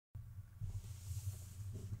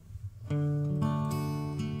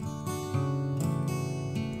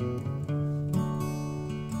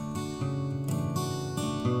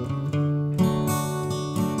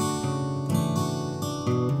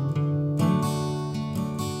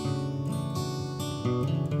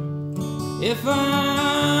If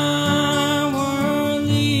I were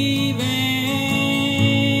leaving,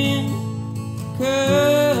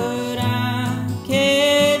 could I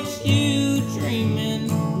catch you dreaming?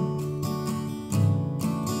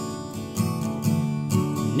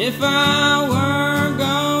 And if I were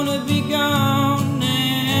gonna be gone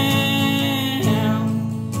now,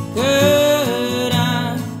 could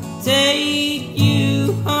I take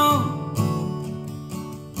you home?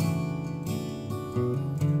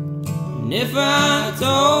 And if I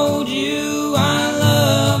told you I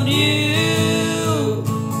loved you,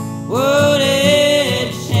 would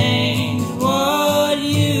it change what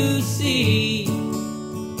you see?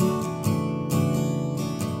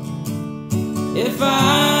 If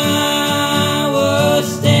I was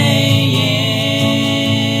staying,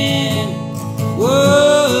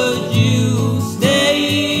 would you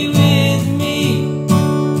stay with me?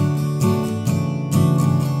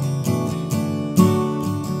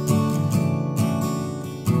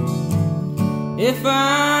 If I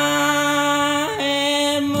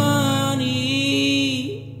had money,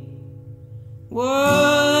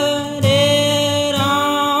 would it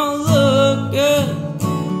all look good?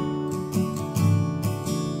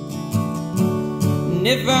 And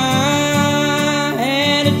if I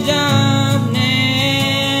had a job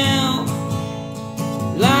now,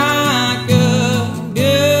 like a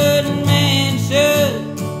good man should,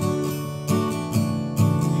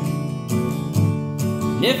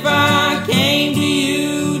 and if I came to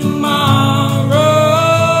you tomorrow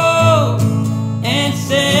and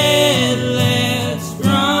said, let's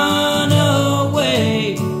run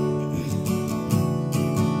away,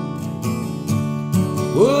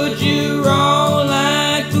 would you roll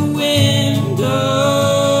like the windows,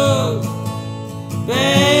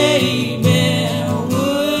 baby,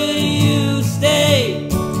 would you stay?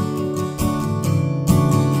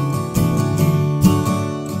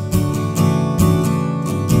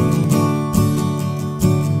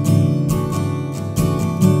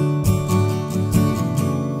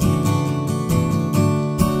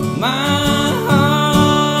 My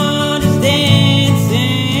heart is dancing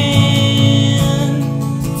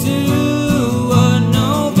to a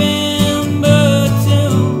November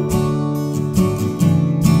tune,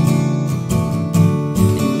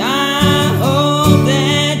 and I hope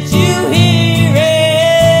that you hear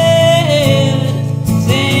it,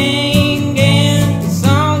 singing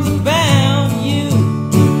songs about you.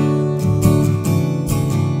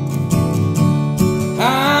 I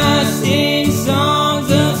sing songs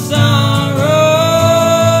of sorrow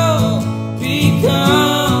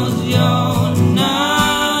because you're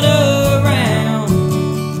not around.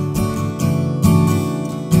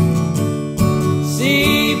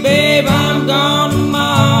 See, babe, I'm gone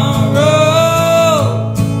tomorrow.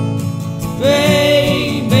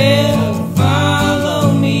 Baby,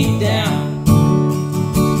 follow me down.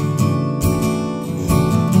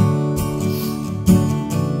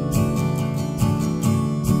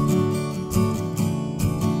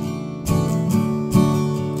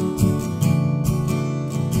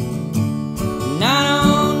 And I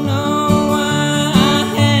don't know why I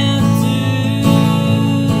have to,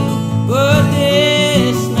 but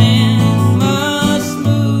this man must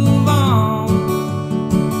move on.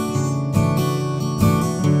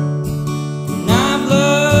 And I've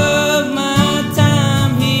loved my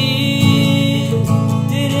time here,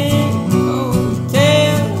 didn't go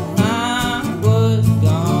till I was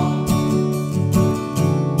gone.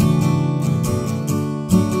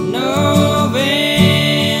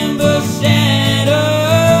 November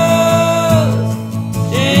shadows,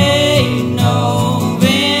 shade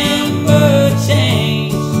November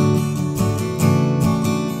change.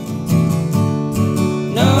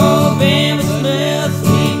 November smells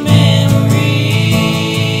sweet memories,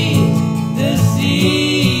 the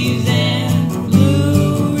season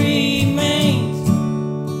blue remains.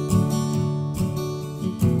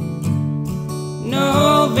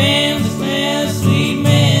 November smells sweet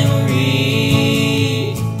memories,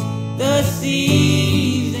 the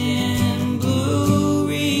season blue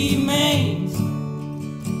remains.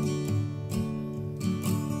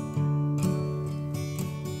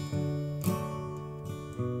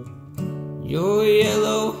 Your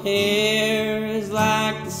yellow hair is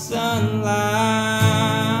like the sunlight,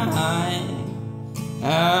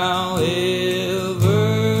 however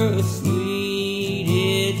sweet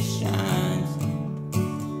it shines.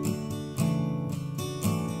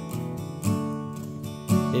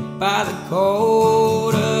 bit by the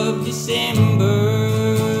cold of December.